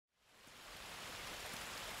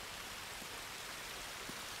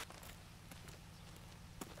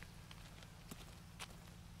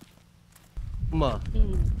엄마,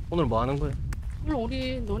 오늘 뭐 하는 거예요? 오늘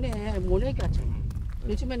우리 논에 모내기 하죠.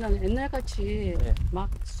 요즘에는 옛날같이 네. 막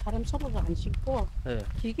사람 손으로 안 심고 네.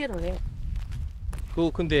 기계로 해. 그거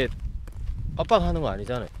근데 아빠가 하는 거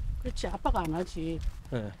아니잖아요. 그렇지, 아빠가 안 하지.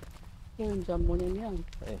 네. 그래서 이제 뭐냐면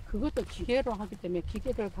네. 그것도 기계로 하기 때문에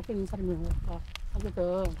기계를 갖고 있는 사람이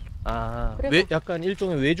하거든. 아, 그래서- 약간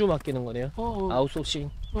일종의 외주 맡기는 거네요. 어, 아웃소싱.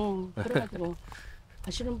 그래가지고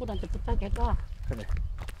하시는 분한테 부탁해가. 그래.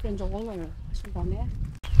 그래 이제 오늘 하신다네.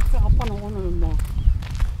 그 아빠는 오늘 뭐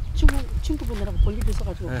친구분이라고 볼 일이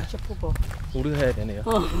있어가지고 네. 같이 보고. 우리가 해야 되네요.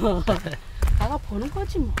 나가 보는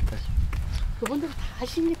거지 뭐. 그분들 다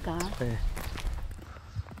하시니까. 네.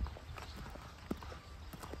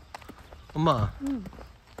 엄마,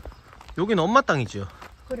 여기는 엄마 땅이죠?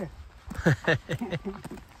 그래.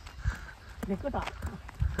 내 거다.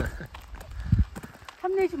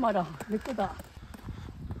 탐내지 마라. 내 거다.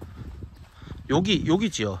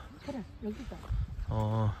 여기지요? 그래, 여기다.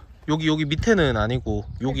 여기 밑에는 아니고,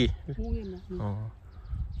 여기. 동호회는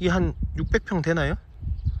이게 한 600평 되나요?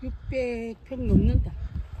 600평 넘는다.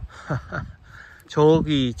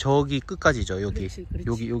 저기 끝까지죠, 여기. 그렇지,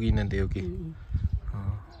 그렇지. 여기 있는데, 여기.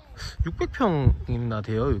 600평이나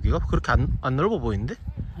돼요, 여기가? 그렇게 안 넓어 보이는데?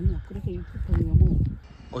 아니야, 그래도 600평이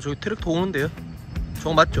넘어. 저기 트랙터 오는데요?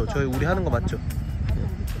 저거 맞죠? 저희 우리 하는 거 맞죠?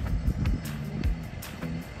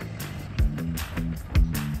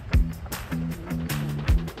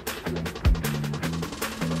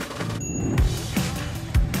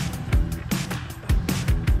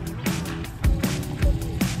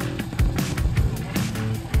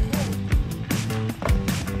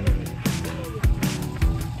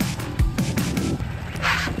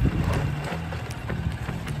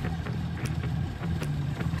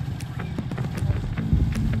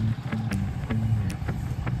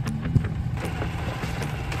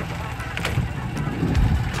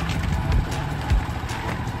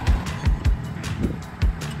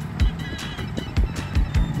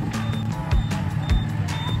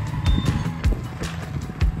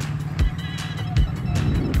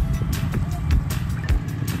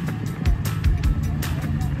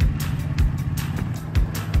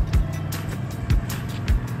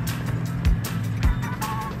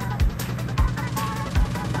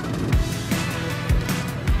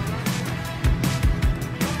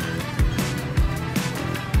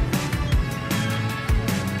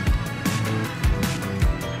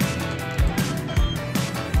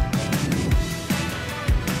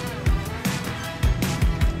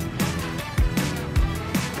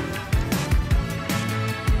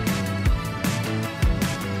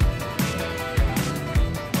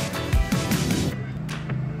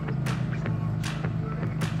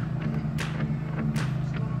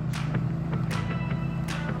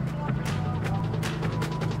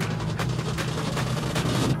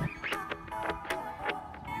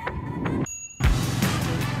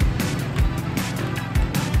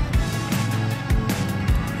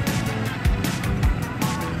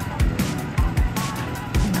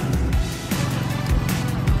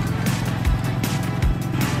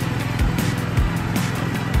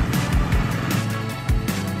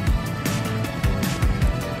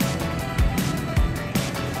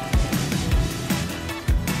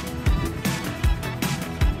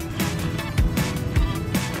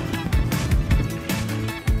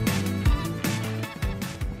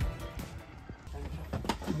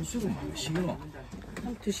 시기노?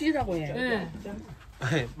 드시라고 해. 네.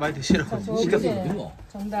 많이 드시라고 시켰어.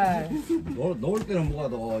 전달. 놀 때는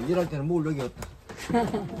뭐가도 일할 때는 뭘 여기 없다.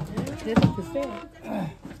 그래서 드세요.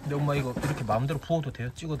 근데 엄마 이거 이렇게 마음대로 부어도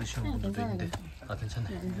돼요? 찍어 드시는 분들도 있는데. 아,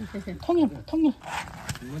 괜찮아요. 통일.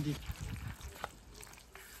 뭔지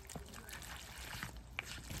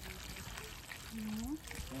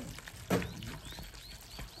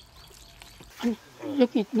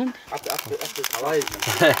여기 있는데. 앞에 나와야지.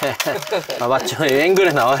 아, 맞죠.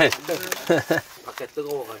 앵글에 나와요. 밖에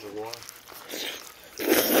뜨거워가지고.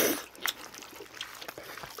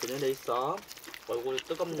 그늘에 있어. 얼굴이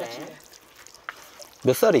뜨겁네.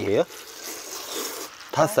 몇 살이에요?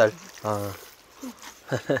 5살. 아.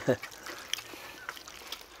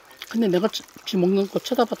 근데 내가 지 먹는 거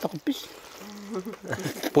쳐다봤다고 삐.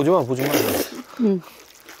 보지마. 응.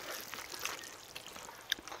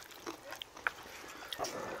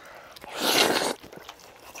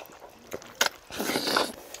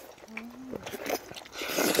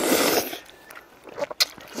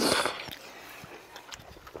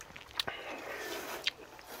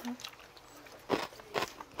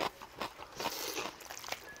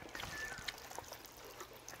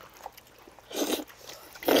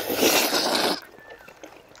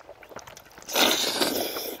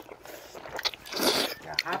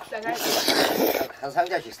 한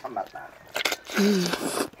상자씩 삼았다.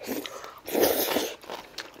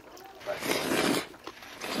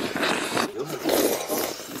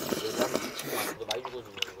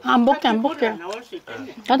 안 볼게 안 볼게.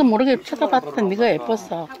 나도 모르게 쳐다봤더니 네가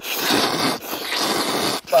예뻤어.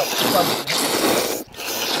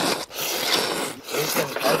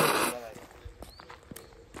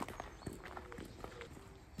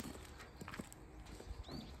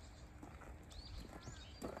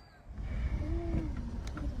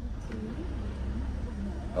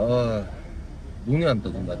 아, 눈이 안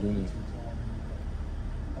떠진다, 눈이.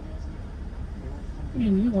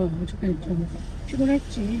 이거 어저께 좀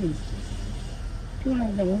피곤했지.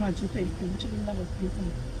 피곤한데 오늘 아침도 이렇게 움직인다고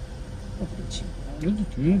그러고 그렇지. 그래도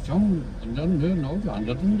뒤에 잠안 자는 왜 나오지? 안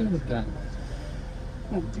자던데 그때.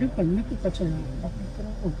 그러니까 늦게까지 막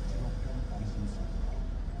그러고.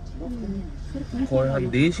 거의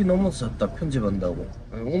한 4시 넘었었다, 편집한다고.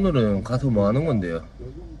 오늘은 가서 뭐 하는 건데요?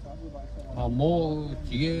 아, 뭐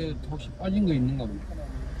이게 혹시 빠진 거 있는가 보다.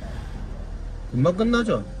 금방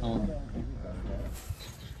끝나죠?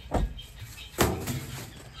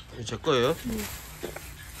 제 거예요?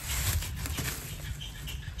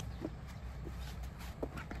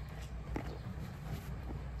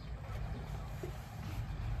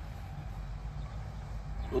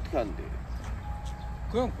 어떻게 하는데?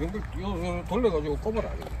 그냥 뱅글 돌려가지고 꼽아라.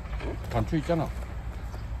 단추 있잖아.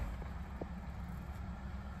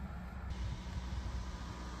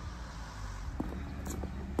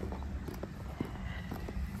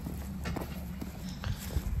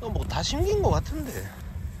 뭐 다 심긴 거 같은데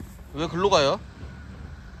왜 글로 가요?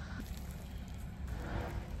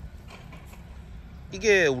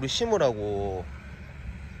 이게 우리 심으라고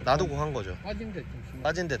놔두고 한 거죠. 빠진 데 좀 심어.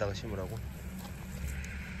 빠진 데다가 심으라고.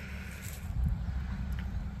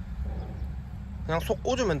 그냥 속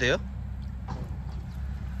꽂으면 돼요?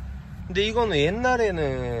 근데 이거는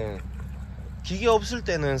옛날에는 기계 없을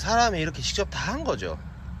때는 사람이 이렇게 직접 다 한 거죠.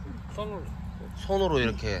 손으로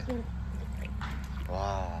이렇게.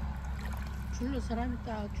 와. 줄로 사람이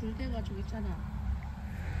딱 줄 대가지고 있잖아.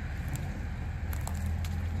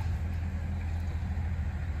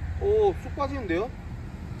 오, 쑥 빠지는데요?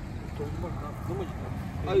 넘어진다.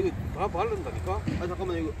 아, 이거 다 바른다니까? 아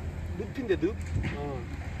잠깐만, 이거 늪인데 늪?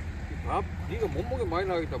 다 네가 몸무게 많이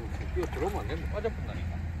나가기 때문에 뛰어 들어오면 안 된다.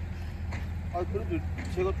 빠져본다니까. 아, 그래도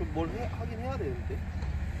제가 좀 뭘 하긴 해야 되는데.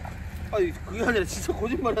 아니, 그게 아니라 진짜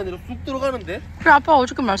거짓말이 아니라 쑥 들어가는데? 그래 아빠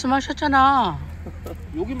어저께 말씀하셨잖아.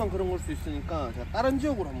 여기만 그런 걸 수 있으니까 제가 다른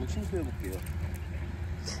지역으로 한번 침투해 볼게요.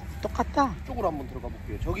 똑같다. 이쪽으로 한번 들어가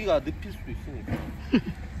볼게요. 저기가 늪일 수도 있으니까.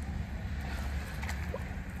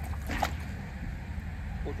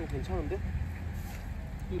 좀 괜찮은데?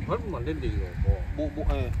 이거 밟으면 안 된대 이거.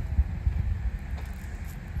 예.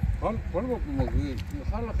 밟으면 뭐 그게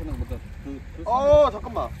하락하는 것보다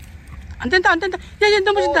잠깐만. 안 된다 안 된다. 야야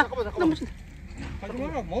넘어진다. 잠깐만. 넘어진다. 하지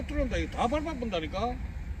마라. 못 들어온다. 이거 다 밟아본다니까.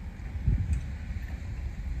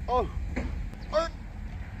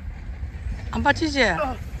 안 받치지?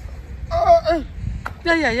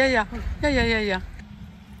 야야야야.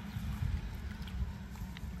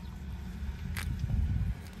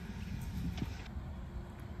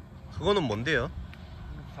 그거는 뭔데요?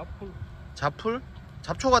 잡풀. 잡풀?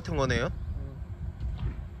 잡초 같은 거네요?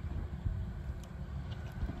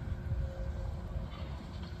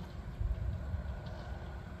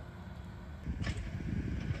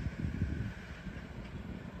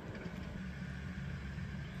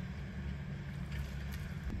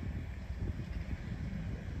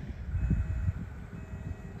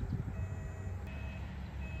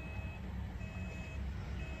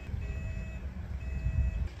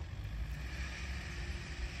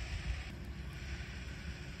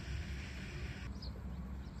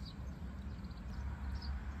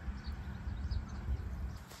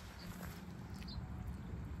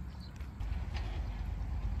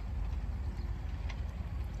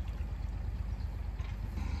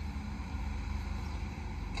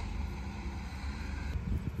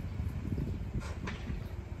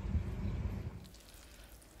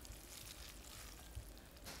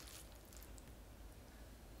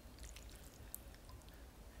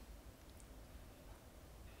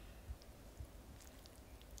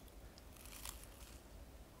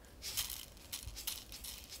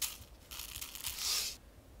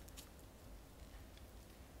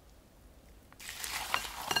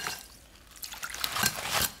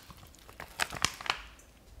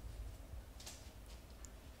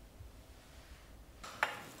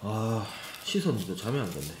 아, 씻었는데 잠이 안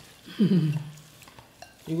갔네.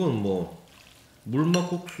 이건 뭐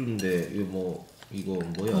물막국수인데 이거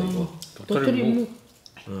뭐야 이거? 도토리 묵.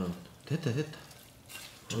 됐다.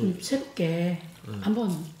 좀 새롭게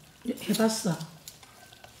한번 해봤어.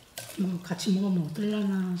 이거 같이 먹으면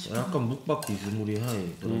어떨라나 싶어. 약간 묵밥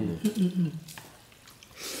비스무리하게 들었네.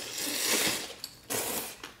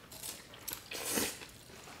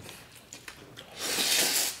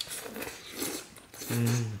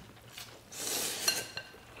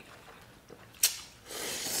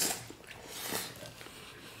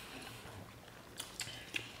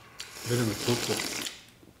 여름에 덥고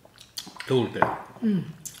더울 때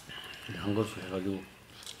한 것을 해가지고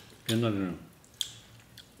옛날에는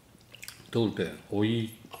더울 때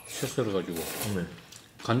오이 채 썰어가지고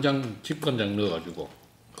간장 집간장 넣어가지고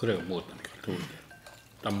그래 먹었다니까. 더울 때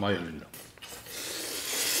땀 많이 흘린다.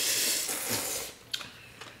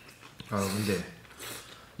 아 근데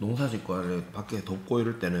농사짓고 아래 밖에 덥고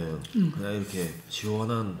이럴 때는 그냥 이렇게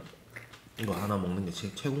시원한 거 하나 먹는 게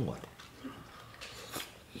최고인 것 같아.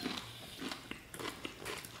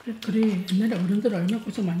 그래 옛날에 어른들 얼마나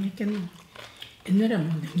고생 많이 했겠노. 옛날에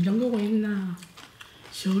뭐 냉장고가 있나.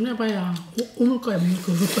 시원해봐야 오물거야 뭐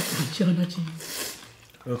그것밖에 안 시원하지.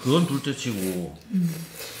 그건 둘째치고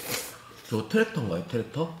저거 트랙터인가요?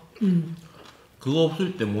 트랙터? 그거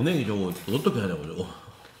없을 때 모내기 저거 어떻게 하냐고 저거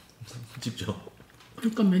직접.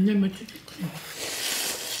 그러니까 몇 년 며칠 됐지.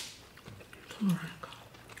 통화하니까.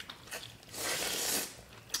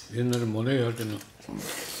 옛날에 모내기 할 때는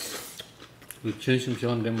그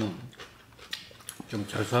점심시간 되면 좀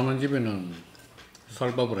잘 사는 집에는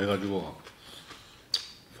쌀밥을 해가지고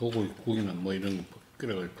소고기 국이나 뭐 이런 거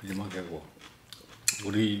끓여가지고 푸짐하게 하고,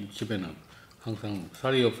 우리 집에는 항상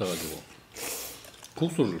쌀이 없어가지고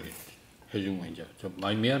국수를 해주면 이제 좀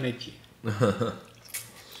많이 미안했지.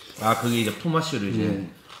 아 그게 이제 품앗이를 이제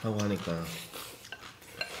하고 하니까.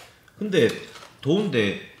 근데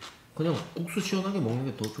더운데 그냥 국수 시원하게 먹는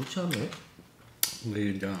게 더 좋지 않나요?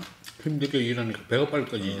 근데 이제 힘들게 일하니까 배가 빨리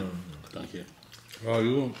꺼지잖아. 그 당시에. 아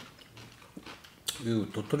이거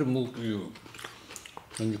도토리묵 이거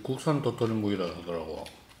완전 국산 도토리묵이라 하더라고.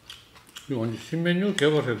 이거 완전 신메뉴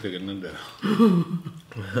개발해야 되겠는데.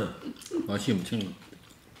 맛이 엄청.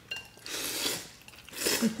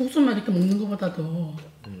 국수만 이렇게 먹는 것보다도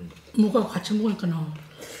무가 같이 먹으니까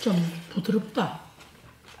좀 부드럽다.